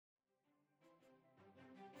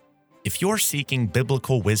If you're seeking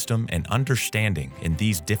biblical wisdom and understanding in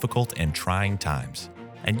these difficult and trying times,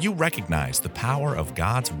 and you recognize the power of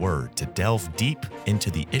God's Word to delve deep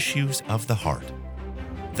into the issues of the heart,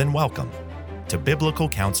 then welcome to Biblical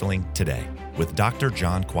Counseling Today with Dr.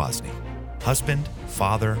 John Kwasny, husband,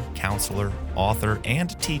 father, counselor, author,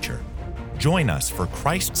 and teacher. Join us for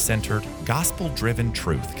Christ-centered, gospel-driven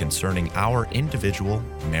truth concerning our individual,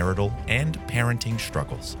 marital, and parenting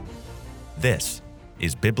struggles. This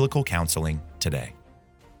is Biblical Counseling Today.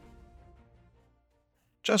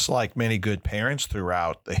 Just like many good parents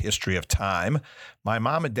throughout the history of time, my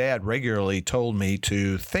mom and dad regularly told me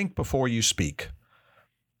to think before you speak.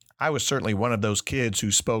 I was certainly one of those kids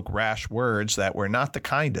who spoke rash words that were not the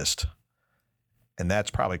kindest. And that's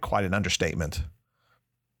probably quite an understatement.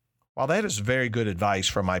 While that is very good advice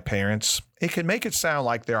from my parents, it can make it sound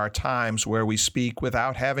like there are times where we speak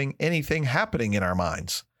without having anything happening in our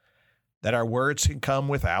minds, that our words can come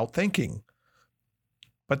without thinking.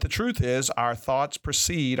 But the truth is, our thoughts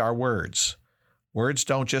precede our words. Words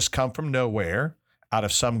don't just come from nowhere, out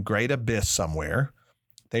of some great abyss somewhere.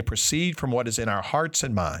 They proceed from what is in our hearts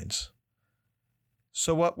and minds.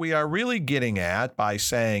 So what we are really getting at by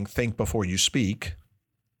saying, think before you speak,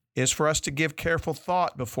 is for us to give careful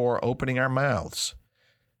thought before opening our mouths.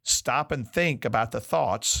 Stop and think about the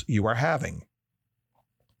thoughts you are having.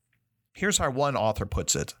 Here's how one author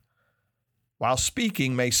puts it. While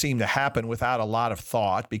speaking may seem to happen without a lot of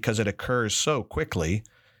thought because it occurs so quickly,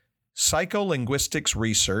 psycholinguistics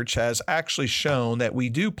research has actually shown that we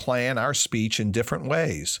do plan our speech in different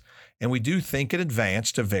ways, and we do think in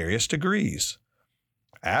advance to various degrees.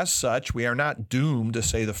 As such, we are not doomed to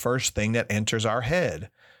say the first thing that enters our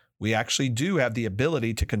head. We actually do have the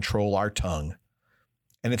ability to control our tongue.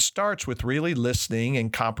 And it starts with really listening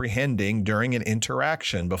and comprehending during an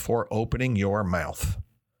interaction before opening your mouth.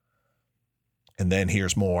 And then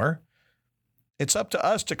here's more. It's up to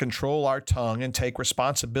us to control our tongue and take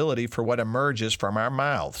responsibility for what emerges from our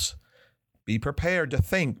mouths. Be prepared to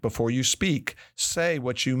think before you speak. Say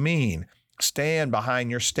what you mean. Stand behind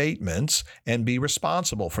your statements and be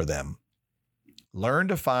responsible for them. Learn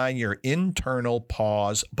to find your internal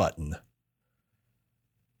pause button.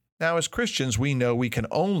 Now, as Christians, we know we can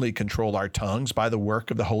only control our tongues by the work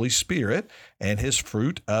of the Holy Spirit and His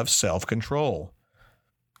fruit of self-control.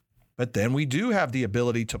 But then we do have the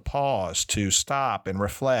ability to pause, to stop and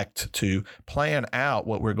reflect, to plan out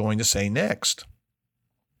what we're going to say next.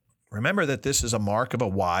 Remember that this is a mark of a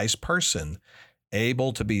wise person,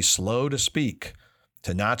 able to be slow to speak,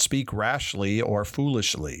 to not speak rashly or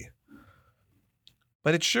foolishly.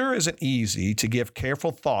 But it sure isn't easy to give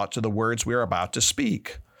careful thought to the words we are about to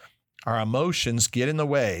speak. Our emotions get in the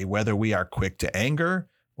way, whether we are quick to anger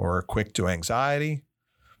or quick to anxiety.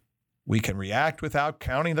 We can react without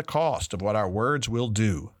counting the cost of what our words will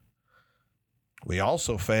do. We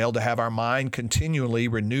also fail to have our mind continually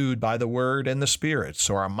renewed by the Word and the Spirit,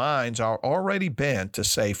 so our minds are already bent to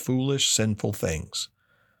say foolish, sinful things.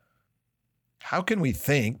 How can we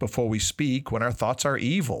think before we speak when our thoughts are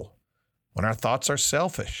evil, when our thoughts are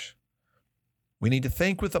selfish? We need to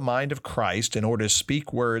think with the mind of Christ in order to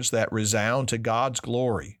speak words that resound to God's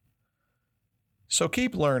glory. So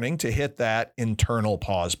keep learning to hit that internal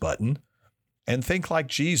pause button and think like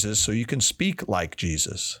Jesus so you can speak like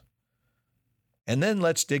Jesus. And then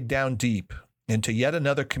let's dig down deep into yet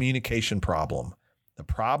another communication problem, the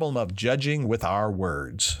problem of judging with our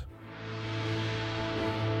words.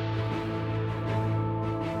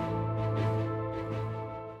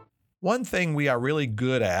 One thing we are really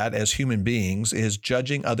good at as human beings is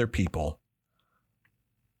judging other people.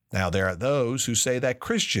 Now, there are those who say that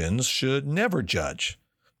Christians should never judge,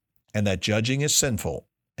 and that judging is sinful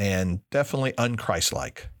and definitely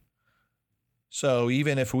unchristlike. So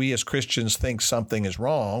even if we as Christians think something is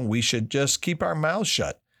wrong, we should just keep our mouths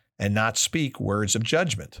shut and not speak words of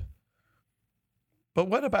judgment. But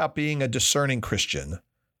what about being a discerning Christian?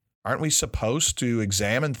 Aren't we supposed to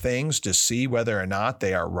examine things to see whether or not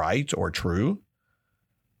they are right or true?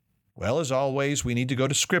 Well, as always, we need to go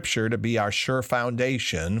to Scripture to be our sure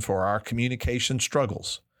foundation for our communication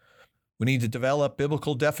struggles. We need to develop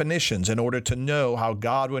biblical definitions in order to know how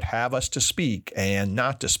God would have us to speak and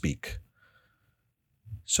not to speak.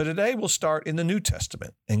 So today we'll start in the New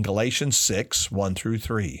Testament, in Galatians 6, 1 through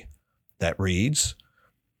 3. That reads,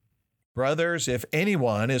 "Brothers, if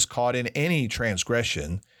anyone is caught in any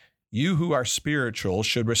transgression, you who are spiritual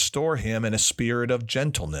should restore him in a spirit of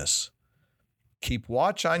gentleness. Keep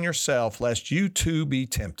watch on yourself, lest you too be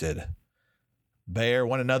tempted. Bear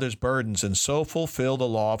one another's burdens and so fulfill the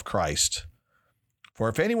law of Christ. For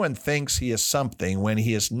if anyone thinks he is something when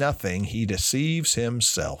he is nothing, he deceives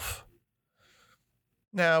himself."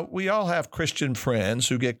 Now, we all have Christian friends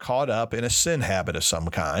who get caught up in a sin habit of some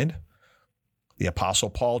kind. The Apostle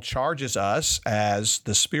Paul charges us as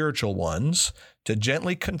the spiritual ones to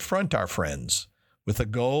gently confront our friends with the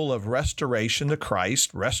goal of restoration to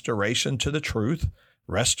Christ, restoration to the truth,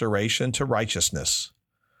 restoration to righteousness.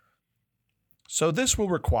 So this will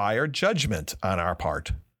require judgment on our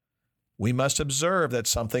part. We must observe that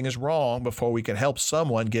something is wrong before we can help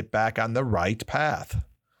someone get back on the right path.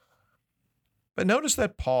 But notice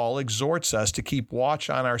that Paul exhorts us to keep watch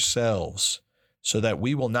on ourselves so that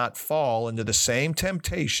we will not fall into the same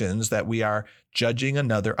temptations that we are judging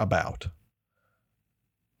another about.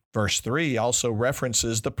 Verse 3 also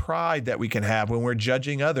references the pride that we can have when we're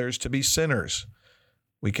judging others to be sinners.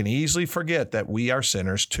 We can easily forget that we are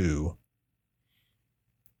sinners too.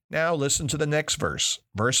 Now listen to the next verse,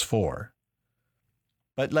 verse 4.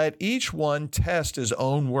 But let each one test his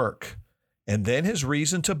own work, and then his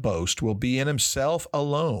reason to boast will be in himself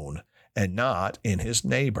alone and not in his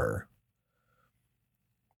neighbor.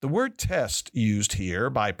 The word test used here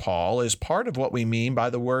by Paul is part of what we mean by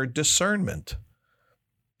the word discernment.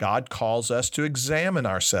 God calls us to examine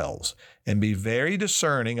ourselves and be very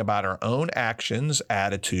discerning about our own actions,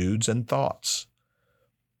 attitudes, and thoughts.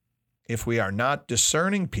 If we are not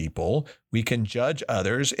discerning people, we can judge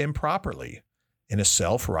others improperly, in a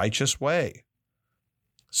self-righteous way.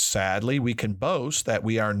 Sadly, we can boast that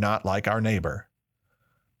we are not like our neighbor.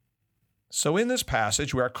 So in this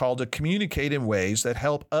passage, we are called to communicate in ways that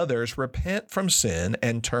help others repent from sin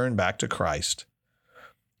and turn back to Christ.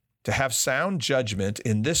 To have sound judgment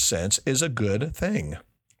in this sense is a good thing.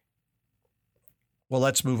 Well,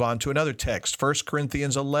 let's move on to another text, 1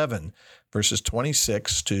 Corinthians 11, verses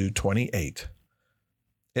 26 to 28.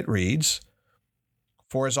 It reads,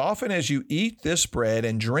 For as often as you eat this bread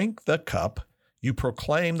and drink the cup, you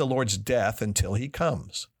proclaim the Lord's death until he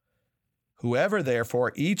comes. Whoever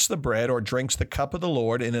therefore eats the bread or drinks the cup of the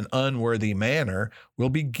Lord in an unworthy manner will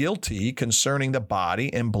be guilty concerning the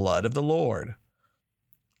body and blood of the Lord.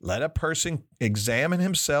 Let a person examine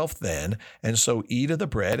himself then, and so eat of the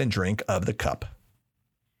bread and drink of the cup.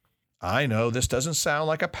 I know this doesn't sound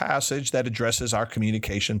like a passage that addresses our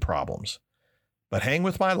communication problems, but hang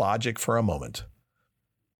with my logic for a moment.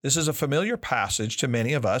 This is a familiar passage to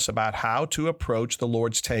many of us about how to approach the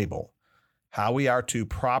Lord's table, how we are to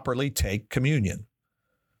properly take communion.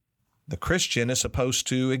 The Christian is supposed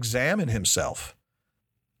to examine himself.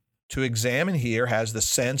 To examine here has the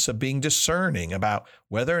sense of being discerning about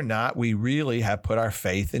whether or not we really have put our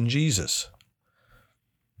faith in Jesus.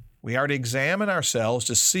 We are to examine ourselves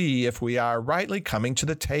to see if we are rightly coming to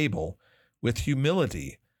the table with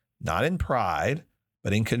humility, not in pride,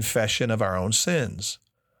 but in confession of our own sins.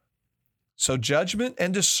 So judgment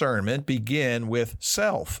and discernment begin with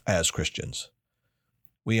self as Christians.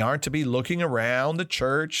 We aren't to be looking around the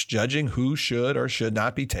church, judging who should or should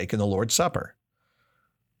not be taking the Lord's Supper.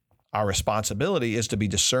 Our responsibility is to be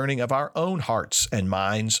discerning of our own hearts and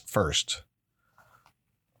minds first.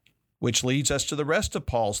 Which leads us to the rest of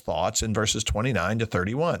Paul's thoughts in verses 29 to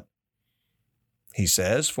 31. He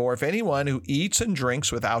says, For if anyone who eats and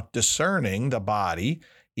drinks without discerning the body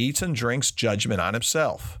eats and drinks judgment on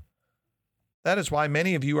himself. That is why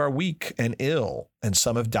many of you are weak and ill, and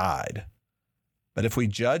some have died. But if we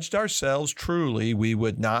judged ourselves truly, we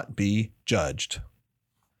would not be judged.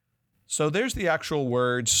 So there's the actual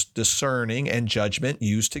words discerning and judgment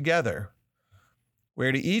used together.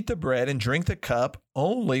 We're to eat the bread and drink the cup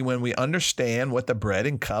only when we understand what the bread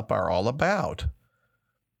and cup are all about.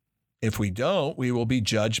 If we don't, we will be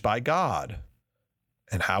judged by God.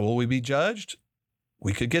 And how will we be judged?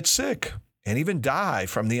 We could get sick and even die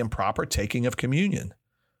from the improper taking of communion.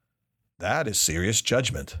 That is serious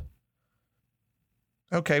judgment.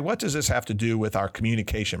 Okay, what does this have to do with our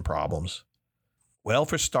communication problems? Well,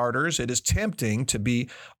 for starters, it is tempting to be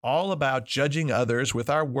all about judging others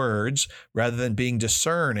with our words rather than being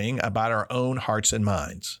discerning about our own hearts and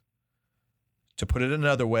minds. To put it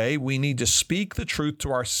another way, we need to speak the truth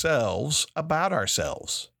to ourselves about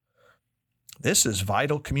ourselves. This is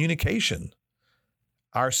vital communication.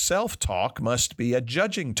 Our self-talk must be a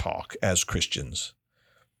judging talk as Christians.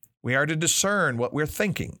 We are to discern what we're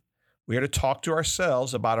thinking. We are to talk to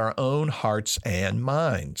ourselves about our own hearts and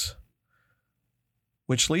minds.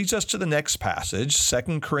 Which leads us to the next passage,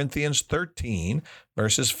 2 Corinthians 13,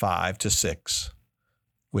 verses 5 to 6,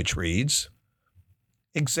 which reads,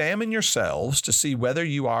 Examine yourselves to see whether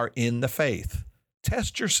you are in the faith.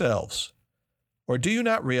 Test yourselves. Or do you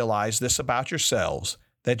not realize this about yourselves,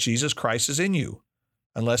 that Jesus Christ is in you,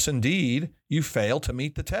 unless indeed you fail to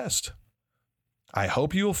meet the test? I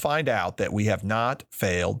hope you will find out that we have not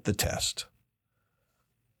failed the test.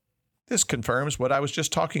 This confirms what I was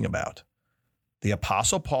just talking about. The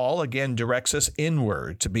Apostle Paul again directs us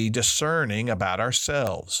inward to be discerning about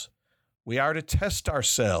ourselves. We are to test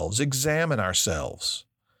ourselves, examine ourselves.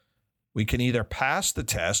 We can either pass the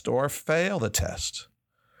test or fail the test.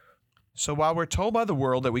 So while we're told by the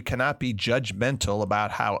world that we cannot be judgmental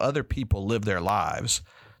about how other people live their lives,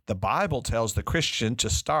 the Bible tells the Christian to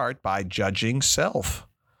start by judging self.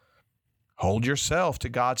 Hold yourself to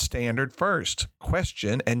God's standard first.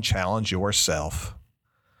 Question and challenge yourself.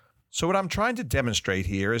 So what I'm trying to demonstrate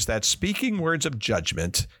here is that speaking words of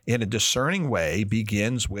judgment in a discerning way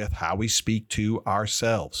begins with how we speak to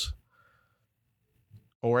ourselves.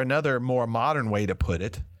 Or another more modern way to put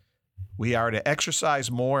it, we are to exercise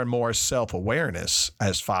more and more self-awareness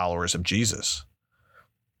as followers of Jesus.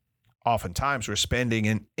 Oftentimes, we're spending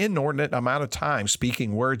an inordinate amount of time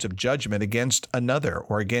speaking words of judgment against another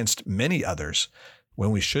or against many others when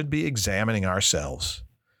we should be examining ourselves.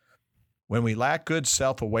 When we lack good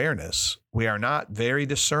self-awareness, we are not very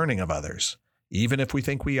discerning of others, even if we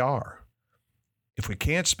think we are. If we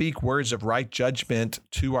can't speak words of right judgment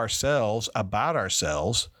to ourselves about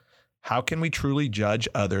ourselves, how can we truly judge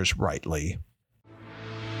others rightly?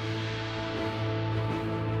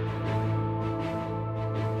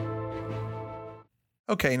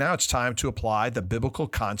 Okay, now it's time to apply the biblical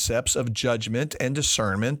concepts of judgment and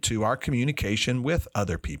discernment to our communication with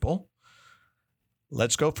other people.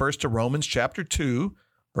 Let's go first to Romans chapter 2,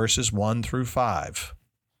 verses 1 through 5.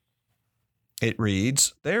 It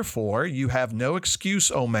reads, "Therefore you have no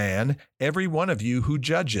excuse, O man, every one of you who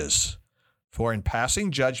judges. For in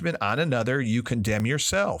passing judgment on another you condemn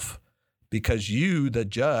yourself, because you, the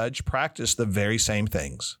judge, practice the very same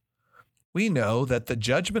things. We know that the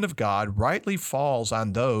judgment of God rightly falls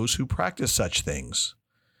on those who practice such things.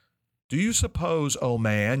 Do you suppose, O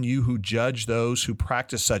man, you who judge those who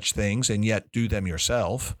practice such things and yet do them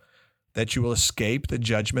yourself, that you will escape the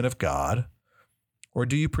judgment of God? Or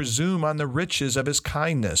do you presume on the riches of his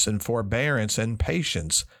kindness and forbearance and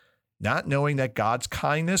patience, not knowing that God's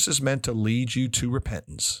kindness is meant to lead you to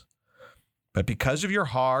repentance? But because of your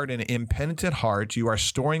hard and impenitent heart, you are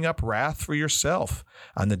storing up wrath for yourself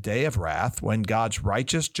on the day of wrath, when God's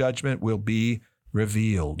righteous judgment will be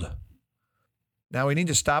revealed." Now we need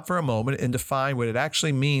to stop for a moment and define what it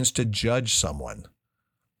actually means to judge someone.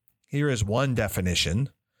 Here is one definition.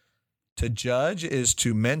 To judge is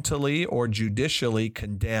to mentally or judicially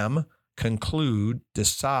condemn, conclude,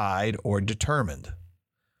 decide, or determine.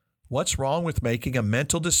 What's wrong with making a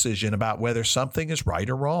mental decision about whether something is right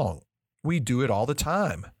or wrong? We do it all the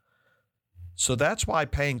time. So that's why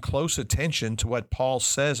paying close attention to what Paul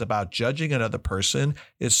says about judging another person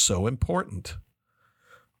is so important.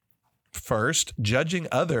 First, judging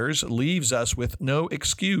others leaves us with no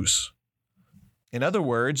excuse. In other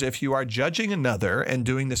words, if you are judging another and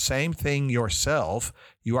doing the same thing yourself,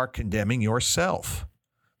 you are condemning yourself.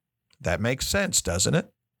 That makes sense, doesn't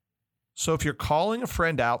it? So if you're calling a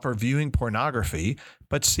friend out for viewing pornography,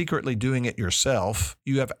 but secretly doing it yourself,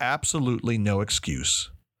 you have absolutely no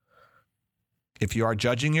excuse. If you are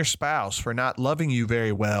judging your spouse for not loving you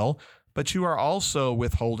very well, but you are also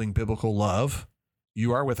withholding biblical love,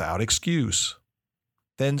 you are without excuse.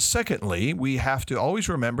 Then secondly, we have to always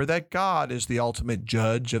remember that God is the ultimate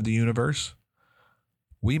judge of the universe.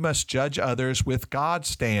 We must judge others with God's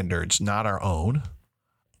standards, not our own.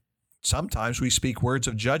 Sometimes we speak words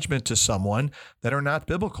of judgment to someone that are not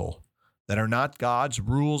biblical, that are not God's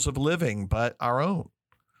rules of living, but our own.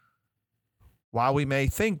 While we may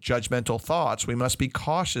think judgmental thoughts, we must be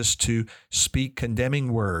cautious to speak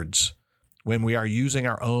condemning words when we are using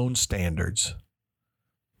our own standards.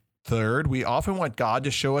 Third, we often want God to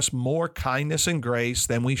show us more kindness and grace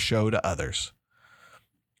than we show to others.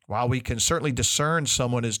 While we can certainly discern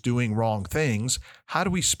someone is doing wrong things, how do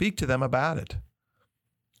we speak to them about it?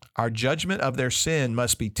 Our judgment of their sin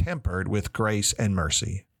must be tempered with grace and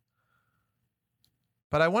mercy.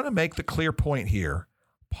 But I want to make the clear point here.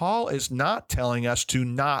 Paul is not telling us to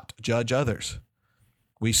not judge others.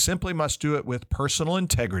 We simply must do it with personal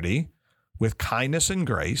integrity, with kindness and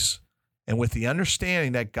grace, and with the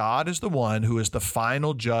understanding that God is the one who is the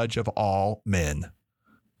final judge of all men.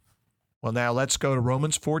 Well, now let's go to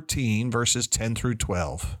Romans 14, verses 10 through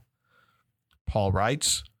 12. Paul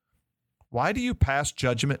writes, "Why do you pass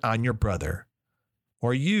judgment on your brother?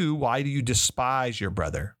 Or you, why do you despise your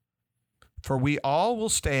brother? For we all will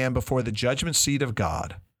stand before the judgment seat of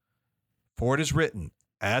God. For it is written,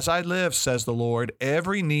 'As I live, says the Lord,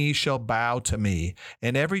 every knee shall bow to me,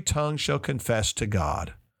 and every tongue shall confess to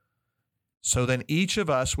God.' So then each of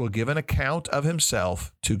us will give an account of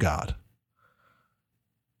himself to God."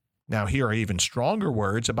 Now here are even stronger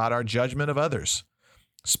words about our judgment of others.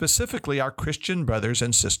 specifically our Christian brothers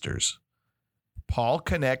and sisters. Paul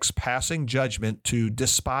connects passing judgment to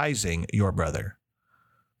despising your brother.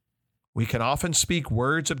 We can often speak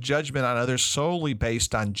words of judgment on others solely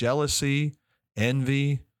based on jealousy,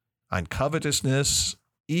 envy, on covetousness,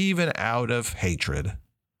 even out of hatred.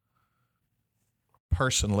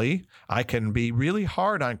 Personally, I can be really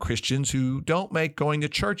hard on Christians who don't make going to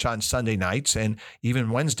church on Sunday nights and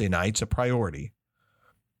even Wednesday nights a priority.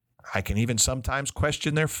 I can even sometimes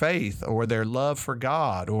question their faith or their love for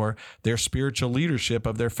God or their spiritual leadership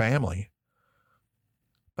of their family.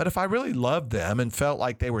 But if I really loved them and felt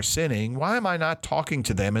like they were sinning, why am I not talking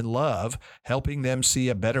to them in love, helping them see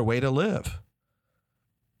a better way to live?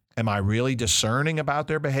 Am I really discerning about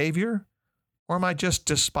their behavior? Or am I just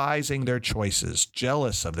despising their choices,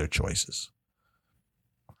 jealous of their choices?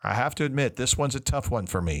 I have to admit, this one's a tough one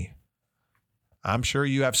for me. I'm sure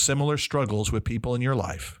you have similar struggles with people in your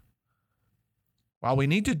life. While we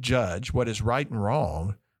need to judge what is right and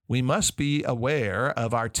wrong, we must be aware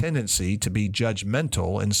of our tendency to be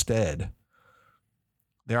judgmental instead.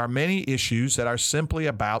 There are many issues that are simply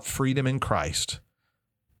about freedom in Christ,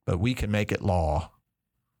 but we can make it law.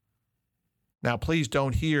 Now, please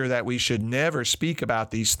don't hear that we should never speak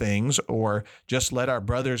about these things or just let our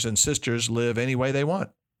brothers and sisters live any way they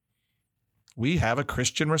want. We have a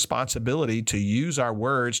Christian responsibility to use our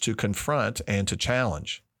words to confront and to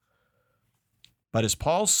challenge. But as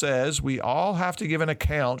Paul says, we all have to give an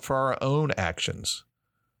account for our own actions.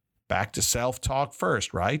 Back to self-talk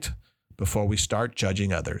first, right? Before we start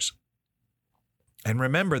judging others. And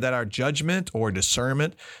remember that our judgment or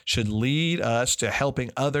discernment should lead us to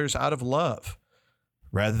helping others out of love,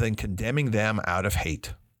 rather than condemning them out of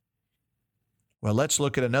hate. Well, let's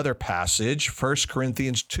look at another passage, 1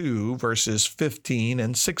 Corinthians 2, verses 15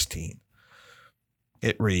 and 16.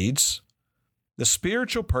 It reads, "The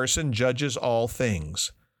spiritual person judges all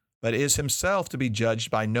things, but is himself to be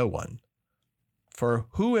judged by no one. For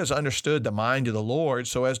who has understood the mind of the Lord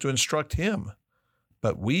so as to instruct him?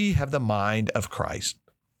 But we have the mind of Christ."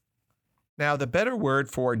 Now, the better word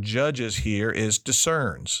for judges here is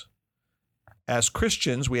discerns. As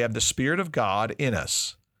Christians, we have the Spirit of God in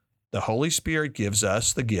us. The Holy Spirit gives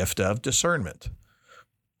us the gift of discernment.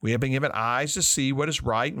 We have been given eyes to see what is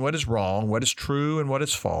right and what is wrong, what is true and what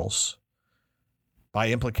is false. By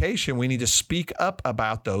implication, we need to speak up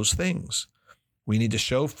about those things. We need to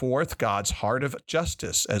show forth God's heart of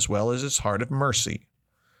justice as well as his heart of mercy.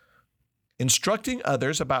 Instructing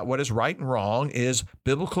others about what is right and wrong is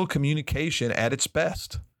biblical communication at its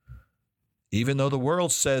best. Even though the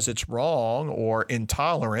world says it's wrong or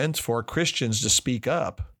intolerant for Christians to speak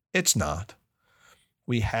up, it's not.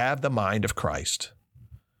 We have the mind of Christ.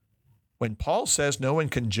 When Paul says no one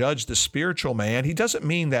can judge the spiritual man, he doesn't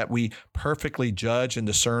mean that we perfectly judge and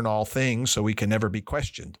discern all things so we can never be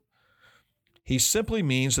questioned. He simply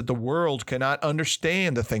means that the world cannot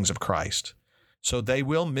understand the things of Christ, so they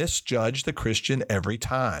will misjudge the Christian every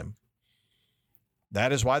time.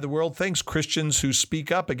 That is why the world thinks Christians who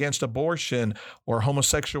speak up against abortion or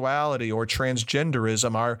homosexuality or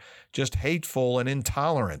transgenderism are just hateful and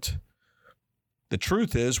intolerant. The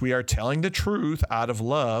truth is, we are telling the truth out of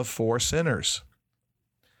love for sinners.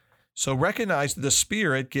 So recognize that the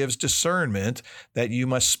Spirit gives discernment that you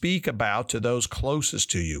must speak about to those closest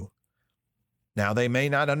to you. Now, they may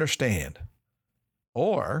not understand,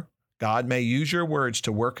 or God may use your words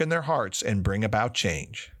to work in their hearts and bring about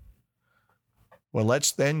change. Well,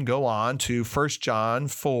 let's then go on to 1 John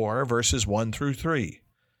 4, verses 1 through 3,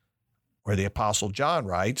 where the Apostle John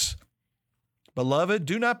writes, "Beloved,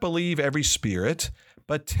 do not believe every spirit,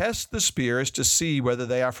 but test the spirits to see whether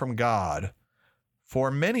they are from God. For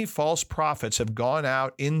many false prophets have gone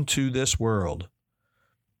out into this world.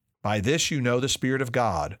 By this you know the Spirit of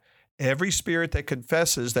God. Every spirit that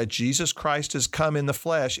confesses that Jesus Christ has come in the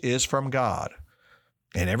flesh is from God.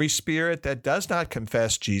 And every spirit that does not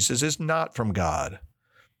confess Jesus is not from God.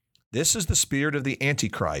 This is the spirit of the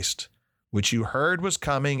Antichrist, which you heard was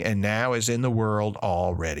coming and now is in the world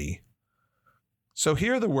already." So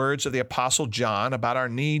here are the words of the Apostle John about our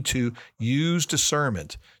need to use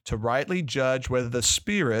discernment to rightly judge whether the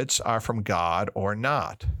spirits are from God or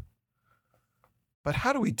not. But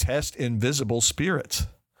how do we test invisible spirits?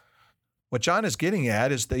 What John is getting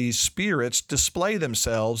at is these spirits display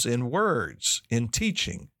themselves in words, in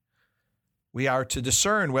teaching. We are to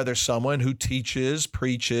discern whether someone who teaches,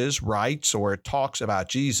 preaches, writes, or talks about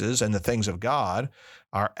Jesus and the things of God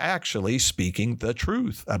are actually speaking the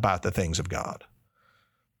truth about the things of God.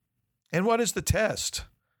 And what is the test?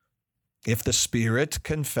 If the Spirit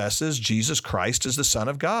confesses Jesus Christ as the Son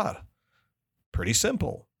of God. Pretty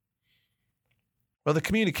simple. Well, the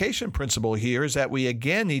communication principle here is that we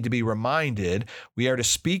again need to be reminded we are to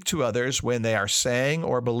speak to others when they are saying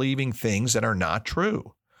or believing things that are not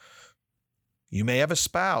true. You may have a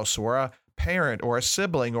spouse or a parent or a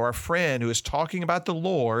sibling or a friend who is talking about the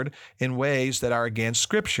Lord in ways that are against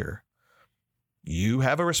Scripture. You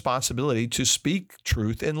have a responsibility to speak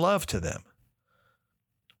truth in love to them.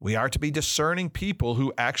 We are to be discerning people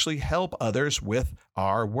who actually help others with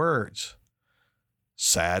our words.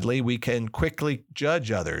 Sadly, we can quickly judge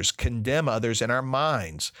others, condemn others in our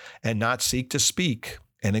minds, and not seek to speak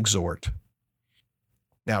and exhort.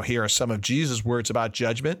 Now, here are some of Jesus' words about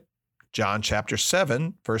judgment. John chapter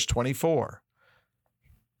 7, verse 24.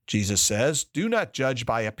 Jesus says, "Do not judge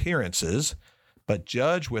by appearances, but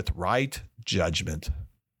judge with right judgment."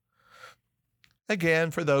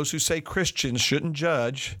 Again, for those who say Christians shouldn't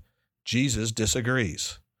judge, Jesus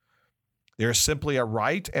disagrees. There is simply a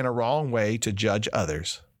right and a wrong way to judge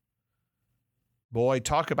others. Boy,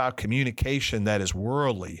 talk about communication that is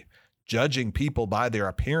worldly, judging people by their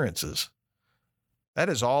appearances. That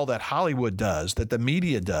is all that Hollywood does, that the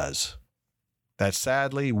media does, that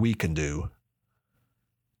sadly we can do.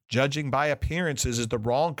 Judging by appearances is the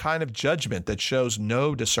wrong kind of judgment that shows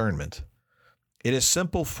no discernment. It is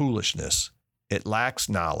simple foolishness. It lacks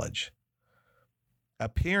knowledge.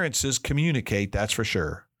 Appearances communicate, that's for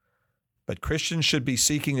sure. But Christians should be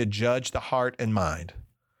seeking to judge the heart and mind.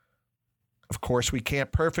 Of course, we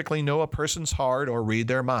can't perfectly know a person's heart or read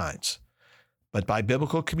their minds. But by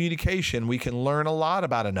biblical communication, we can learn a lot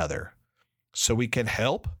about another. So we can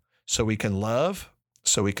help, so we can love,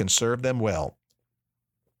 so we can serve them well.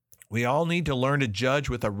 We all need to learn to judge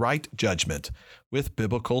with a right judgment, with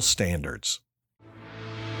biblical standards.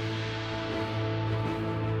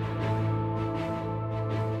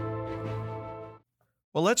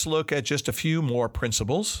 Well, let's look at just a few more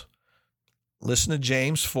principles. Listen to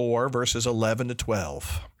James 4, verses 11 to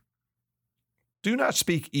 12. "Do not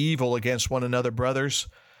speak evil against one another, brothers.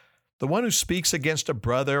 The one who speaks against a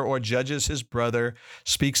brother or judges his brother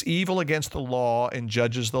speaks evil against the law and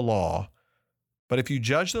judges the law. But if you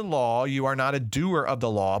judge the law, you are not a doer of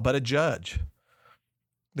the law, but a judge.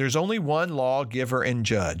 There's only one lawgiver and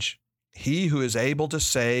judge, he who is able to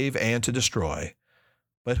save and to destroy.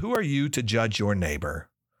 But who are you to judge your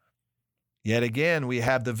neighbor?" Yet again, we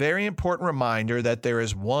have the very important reminder that there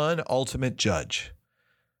is one ultimate judge.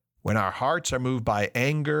 When our hearts are moved by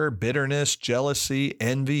anger, bitterness, jealousy,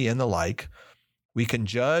 envy, and the like, we can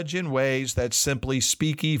judge in ways that simply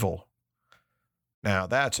speak evil. Now,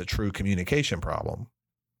 that's a true communication problem.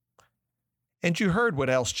 And you heard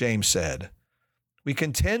what else James said. We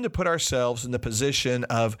can tend to put ourselves in the position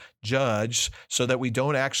of judge so that we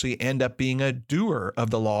don't actually end up being a doer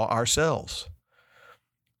of the law ourselves.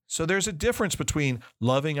 So there's a difference between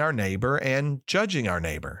loving our neighbor and judging our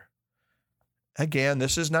neighbor. Again,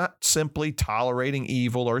 this is not simply tolerating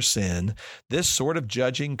evil or sin. This sort of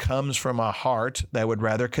judging comes from a heart that would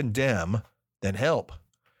rather condemn than help.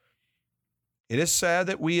 It is sad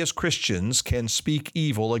that we as Christians can speak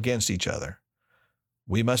evil against each other.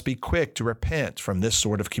 We must be quick to repent from this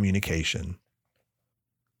sort of communication.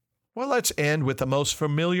 Well, let's end with the most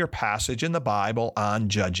familiar passage in the Bible on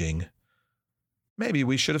judging. Maybe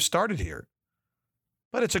we should have started here,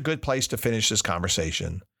 but it's a good place to finish this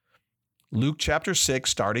conversation. Luke chapter 6,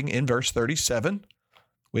 starting in verse 37,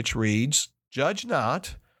 which reads, "Judge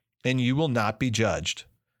not, and you will not be judged.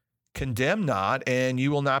 Condemn not, and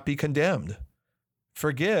you will not be condemned.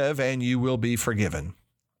 Forgive, and you will be forgiven."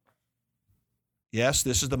 Yes,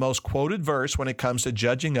 this is the most quoted verse when it comes to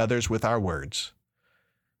judging others with our words.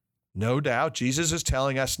 No doubt, Jesus is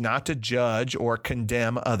telling us not to judge or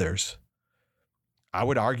condemn others. I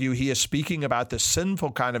would argue he is speaking about the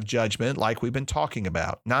sinful kind of judgment like we've been talking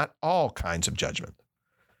about, not all kinds of judgment.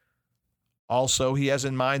 Also, he has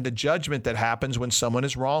in mind the judgment that happens when someone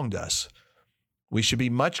has wronged us. We should be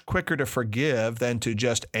much quicker to forgive than to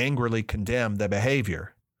just angrily condemn the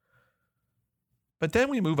behavior. But then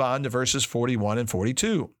we move on to verses 41 and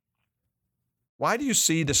 42. "Why do you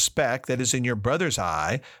see the speck that is in your brother's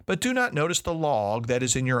eye, but do not notice the log that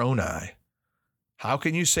is in your own eye? How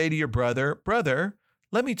can you say to your brother, 'Brother,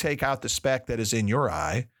 let me take out the speck that is in your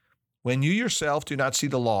eye,' when you yourself do not see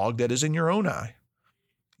the log that is in your own eye?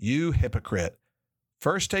 You hypocrite!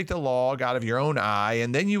 First take the log out of your own eye,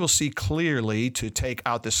 and then you will see clearly to take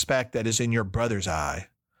out the speck that is in your brother's eye."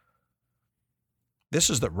 This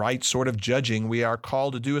is the right sort of judging we are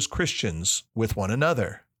called to do as Christians with one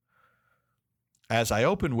another. As I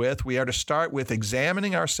opened with, we are to start with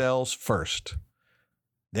examining ourselves first.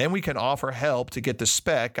 Then we can offer help to get the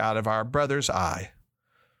speck out of our brother's eye.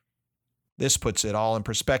 This puts it all in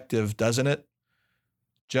perspective, doesn't it?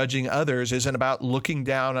 Judging others isn't about looking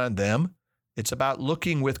down on them. It's about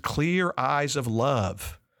looking with clear eyes of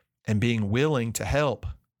love and being willing to help.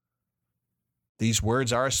 These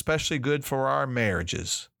words are especially good for our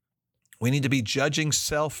marriages. We need to be judging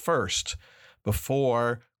self first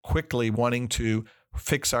before quickly wanting to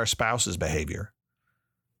fix our spouse's behavior.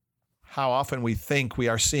 How often we think we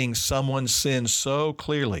are seeing someone's sin so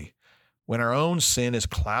clearly when our own sin is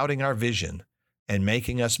clouding our vision and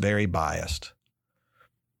making us very biased.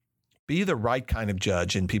 Be the right kind of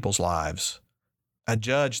judge in people's lives, a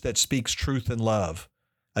judge that speaks truth and love,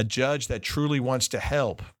 a judge that truly wants to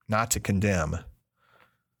help, not to condemn.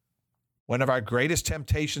 One of our greatest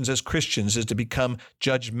temptations as Christians is to become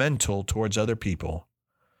judgmental towards other people.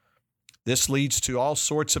 This leads to all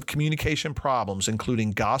sorts of communication problems,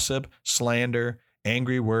 including gossip, slander,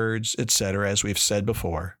 angry words, etc., as we've said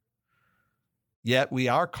before. Yet we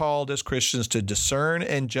are called as Christians to discern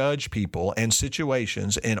and judge people and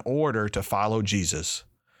situations in order to follow Jesus.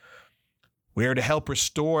 We are to help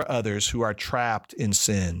restore others who are trapped in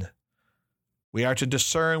sin. We are to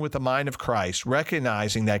discern with the mind of Christ,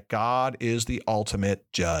 recognizing that God is the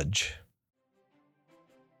ultimate judge.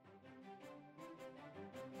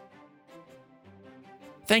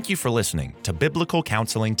 Thank you for listening to Biblical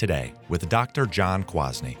Counseling Today with Dr. John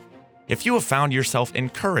Kwasny. If you have found yourself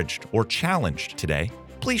encouraged or challenged today,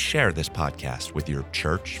 please share this podcast with your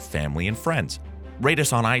church, family, and friends. Rate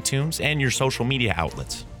us on iTunes and your social media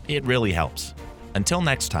outlets. It really helps. Until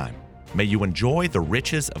next time, may you enjoy the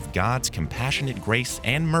riches of God's compassionate grace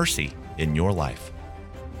and mercy in your life.